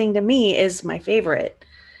 surprising to me, is my favorite.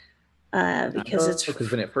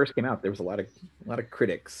 Because when it first came out, there was a lot of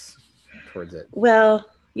critics towards it. Well,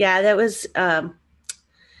 yeah, that was the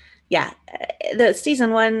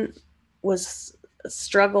season 1 was a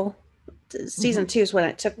struggle. Season 2 is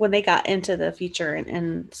when they got into the future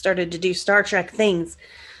and started to do Star Trek things,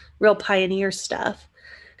 real pioneer stuff.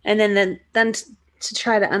 And then to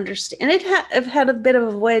try to understand, and it had a bit of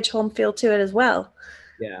a Voyage Home feel to it as well.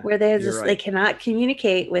 Yeah, where they cannot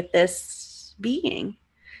communicate with this being.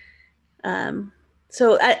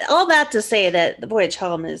 So all that to say that the Voyage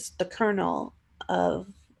Home is the kernel of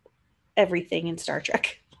everything in Star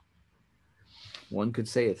Trek. One could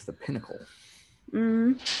say it's the pinnacle.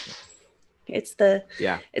 It's the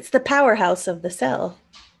powerhouse of the cell.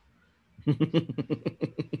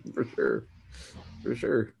 For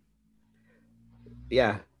sure.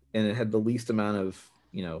 Yeah, and it had the least amount of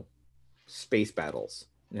space battles.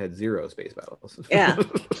 It had 0 space battles. Yeah,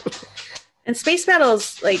 and space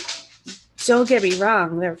battles, like, don't get me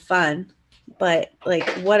wrong, they're fun, but like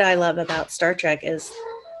what I love about Star Trek is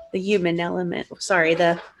the human element. Sorry,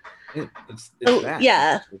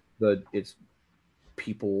 it's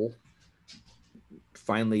people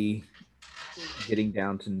finally getting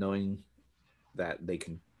down to knowing that they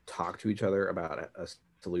can talk to each other about a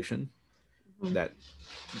solution, that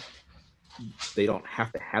they don't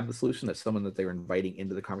have to have the solution, that someone that they're inviting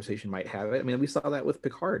into the conversation might have it. I mean, we saw that with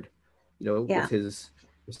Picard, with his,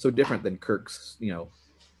 it's so different than Kirk's,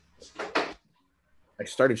 I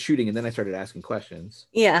started shooting and then I started asking questions.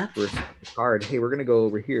 Yeah. Versus Picard, hey, we're going to go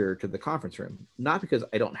over here to the conference room. Not because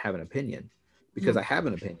I don't have an opinion, because I have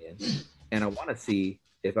an opinion and I want to see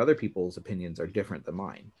if other people's opinions are different than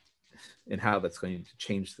mine and how that's going to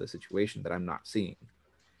change the situation that I'm not seeing.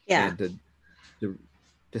 Yeah. And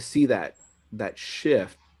to see that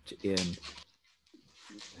shift in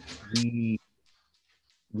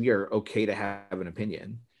we are okay to have an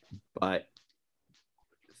opinion, but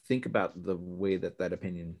think about the way that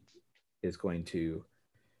opinion is going to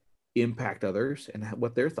impact others and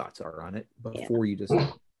what their thoughts are on it before you just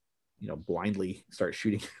blindly start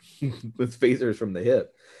shooting with phasers from the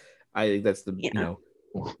hip. I think that's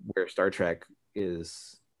where Star Trek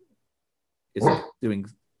is doing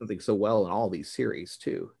something so well in all these series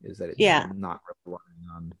too, is that it's not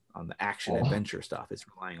relying on the action adventure stuff. It's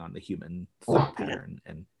relying on the human thought pattern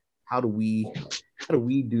and how do we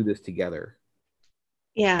do this together.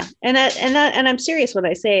 Yeah, and I'm serious when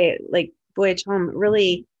I say, like, Voyage Home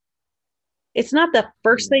really, it's not the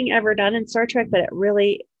first thing ever done in Star Trek, but it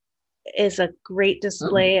really is a great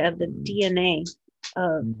display of the DNA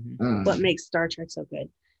of what makes Star Trek so good.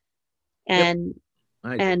 And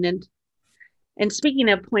and speaking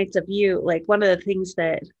of points of view, like, one of the things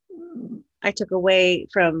that I took away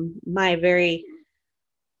from my very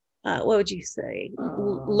what would you say,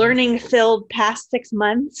 learning filled past 6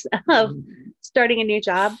 months of starting a new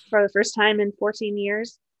job for the first time in 14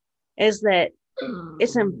 years is that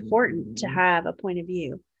it's important to have a point of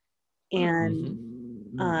view.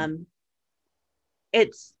 And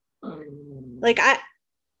it's like,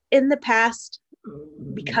 in the past,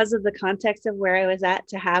 because of the context of where I was at,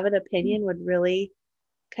 to have an opinion would really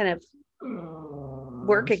kind of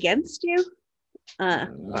work against you.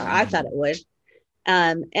 Or I thought it would.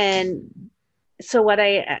 And so what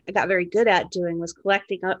I got very good at doing was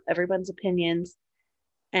collecting up everyone's opinions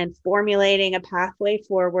and formulating a pathway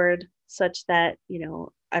forward such that,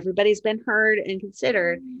 everybody's been heard and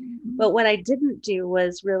considered. But what I didn't do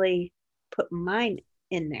was really put mine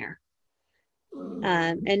in there.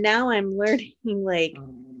 And now I'm learning, like,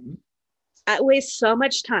 I waste so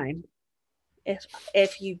much time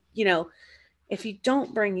if you if you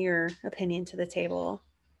don't bring your opinion to the table,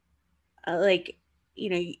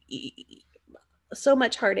 so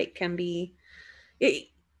much heartache can be,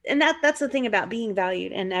 and that's the thing about being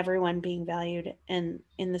valued and everyone being valued and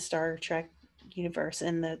in the Star Trek universe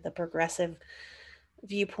and the progressive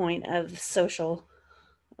viewpoint of social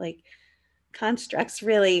constructs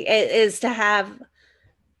really is to have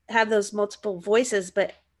those multiple voices,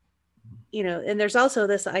 but and there's also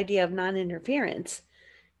this idea of non-interference,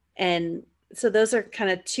 and so those are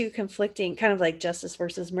kind of two conflicting, kind of like justice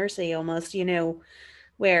versus mercy almost,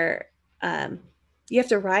 where you have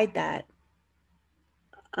to ride that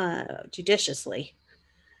judiciously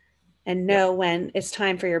and know when it's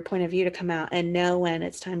time for your point of view to come out and know when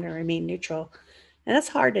it's time to remain neutral. And that's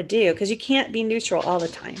hard to do because you can't be neutral all the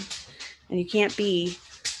time, and you can't be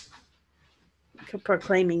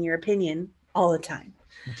proclaiming your opinion all the time.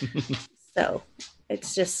 So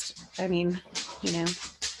it's just,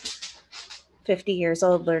 50 years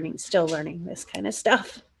old, still learning this kind of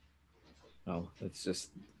stuff. Oh, it's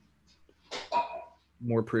just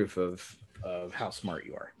more proof of how smart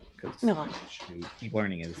you are, because keep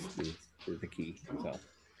learning is the key. So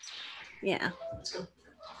yeah.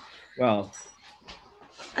 Well,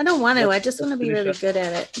 I don't want to. I just want to be really good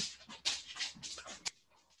at it.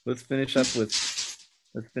 Let's finish up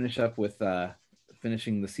with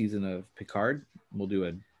finishing the season of Picard. We'll do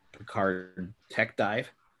a Picard tech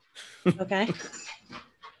dive. Okay.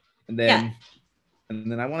 and then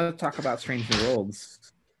I want to talk about Strange New Worlds.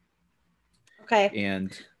 Okay.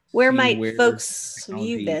 And where might folks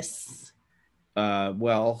view this?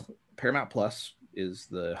 Well, Paramount Plus is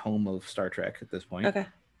the home of Star Trek at this point. Okay.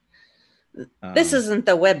 This isn't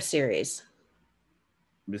the web series.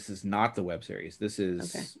 This is not the web series. This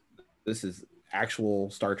is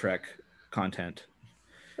actual Star Trek content.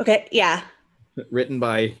 Okay, yeah. Written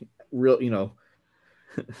by real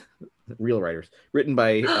writers. Written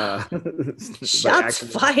by shots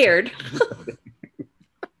fired.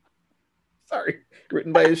 Sorry.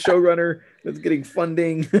 Written by a showrunner that's getting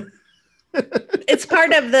funding. It's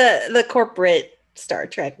part of the corporate Star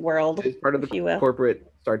Trek world. It's part of the corporate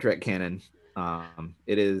Star Trek canon.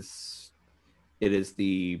 It is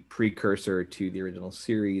the precursor to the original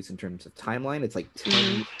series in terms of timeline. It's like 10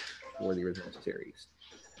 years before the original series.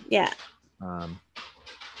 Yeah.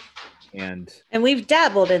 And we've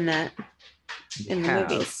dabbled in that in the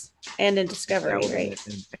movies and in Discovery, right?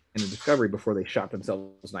 In the Discovery before they shot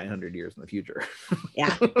themselves 900 years in the future.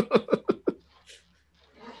 Yeah.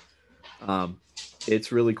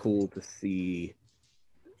 It's really cool to see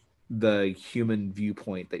the human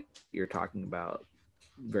viewpoint that you're talking about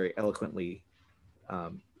very eloquently,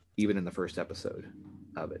 even in the first episode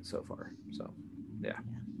of it so far. So, yeah.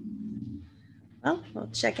 Well, we'll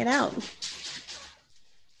check it out.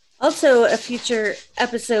 Also, a future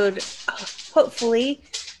episode, hopefully,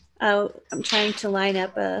 I'm trying to line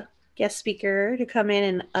up a guest speaker to come in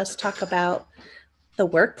and us talk about the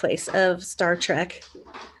workplace of Star Trek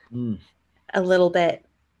a little bit.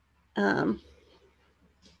 I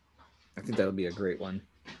think that would be a great one.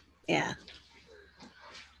 Yeah.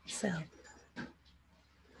 So.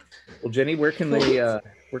 Well, Jenny, where can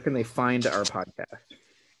they find our podcast?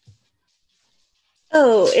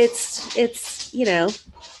 Oh, it's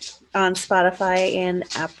on Spotify and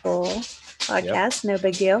Apple Podcasts. Yep. No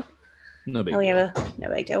big deal. No big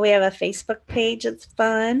deal. We have a Facebook page. It's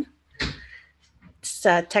fun. It's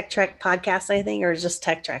Tech Trek Podcast, I think, or just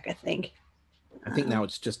Tech Trek, I think. I think now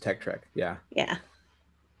it's just Tech Trek. Yeah. Yeah.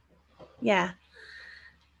 Yeah.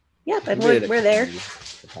 Yep, and we're there.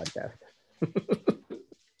 The podcast.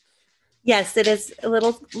 Yes, it is a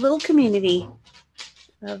little community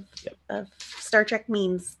of Star Trek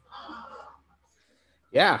memes.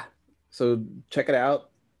 Yeah. So check it out.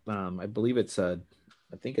 I believe I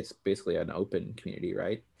think it's basically an open community,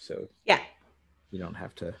 right? So yeah, you don't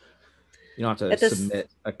have to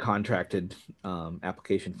submit a contracted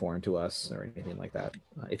application form to us or anything like that.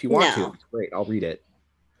 If you want to, it's great. I'll read it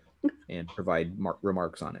and provide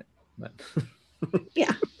remarks on it. But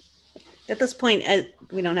yeah, at this point,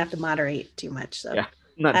 we don't have to moderate too much. So yeah,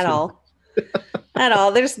 not at all. At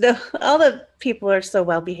all. There's all the people are so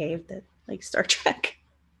well behaved that like Star Trek.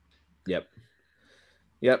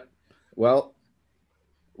 Yep. Well,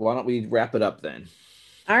 why don't we wrap it up then?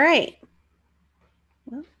 All right.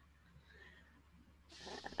 Well,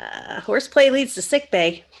 horseplay leads to sick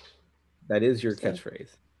bay. That is your catchphrase.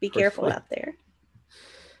 Be careful out there.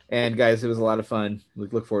 And guys, it was a lot of fun. We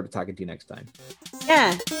look forward to talking to you next time.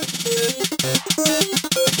 Yeah.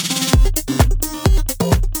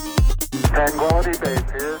 Tranquility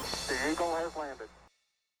Base here. The Eagle has landed.